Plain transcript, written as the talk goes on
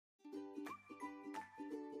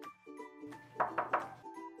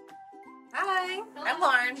Hi, Hello. I'm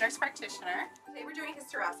Lauren, nurse practitioner. Today we're doing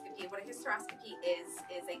hysteroscopy. What a hysteroscopy is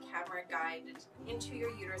a camera guided into your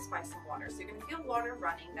uterus by some water. So you're going to feel water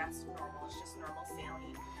running. That's normal. It's just normal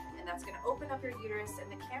saline. And that's going to open up your uterus,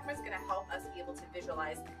 and the camera is going to help us be able to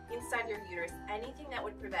visualize inside your uterus anything that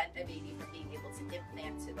would prevent a baby from being able to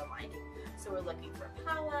implant to the lining. So we're looking for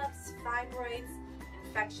polyps, fibroids,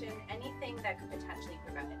 infection, anything that could potentially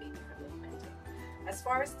prevent a baby from implanting. As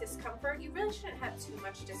far as discomfort, you really shouldn't have too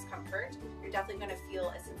much discomfort. You're definitely going to feel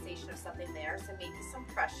a sensation of something there, so maybe some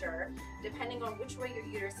pressure. Depending on which way your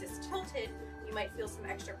uterus is tilted, you might feel some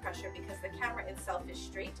extra pressure because the camera itself is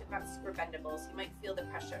straight and not super bendable, so you might feel the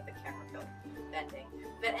pressure of the camera bending.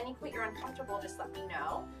 If at any point you're uncomfortable, just let me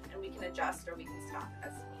know and we can adjust or we can stop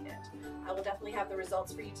as needed. I will definitely have the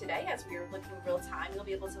results for you today as we are looking real time. You'll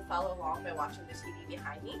be able to follow along by watching the TV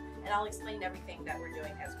behind me, and I'll explain everything that we're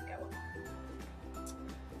doing as we go along.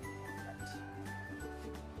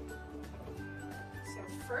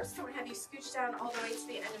 First, I'm going to have you scooch down all the way to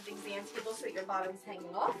the end of the exam table so that your bottom's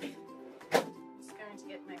hanging off. I'm just going to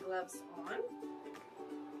get my gloves on.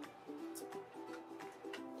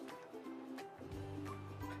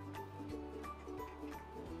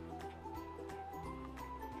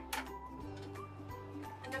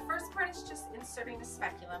 And the first part is just inserting the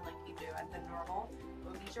speculum like you do at the normal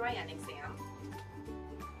OB/GYN exam.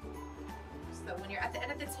 So when you're at the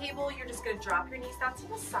end of the table, you're just going to drop your knees down to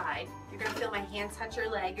the side. You're going to feel my hand touch your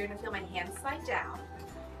leg. You're going to feel my hand slide down.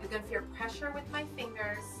 You're going to feel pressure with my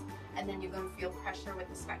fingers, and then you're going to feel pressure with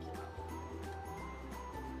the speculum.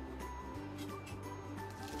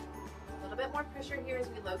 A little bit more pressure here as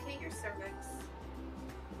we locate your cervix.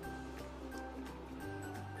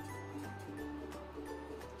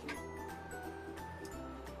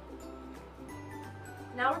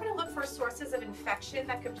 Now we're going to look for sources of infection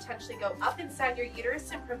that could potentially go up inside your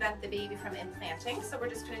uterus and prevent the baby from implanting. So we're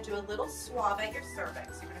just going to do a little swab at your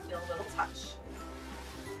cervix. You're going to feel a little touch.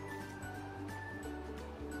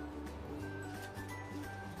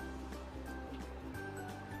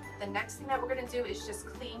 The next thing that we're going to do is just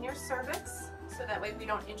clean your cervix so that way we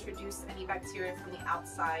don't introduce any bacteria from the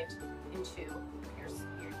outside into your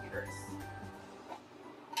uterus.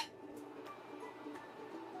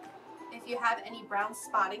 If you have any brown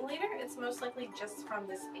spotting later, it's most likely just from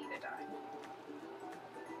this betadine.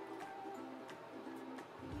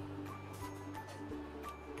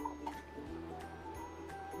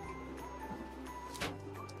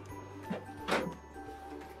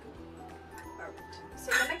 Alright,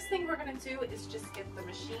 so the next thing we're going to do is just get the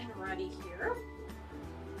machine ready here.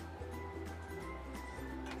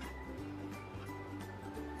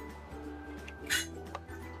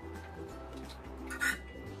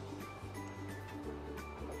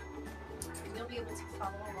 Be able to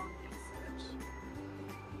follow along the research.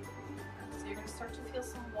 So you're going to start to feel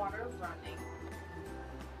some water running.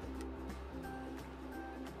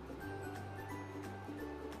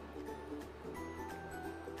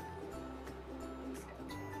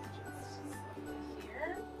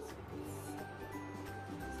 Here.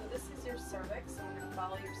 So this is your cervix, so we're going to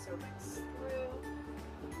follow your cervix through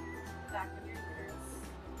the back of your uterus.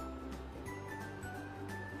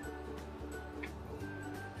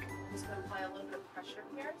 I'm just going to apply a little bit of pressure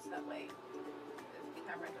here so that way the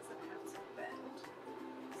camera doesn't have to bend.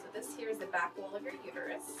 So this here is the back wall of your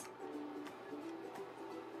uterus.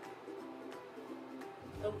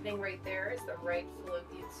 Opening right there is the right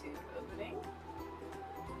fallopian tube opening.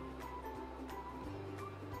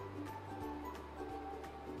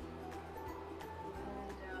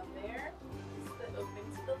 And down there is the opening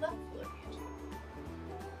to the left fallopian tube.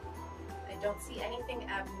 I don't see anything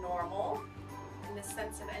abnormal in the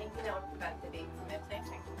sense of anything that would prevent the baby from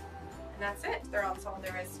implanting. And that's it. That's all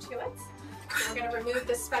there is to it. So we're going to remove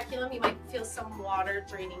the speculum. You might feel some water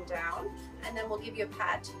draining down, and then we'll give you a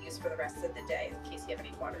pad to use for the rest of the day in case you have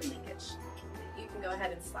any water leakage. You can go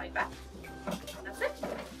ahead and slide back. And that's it.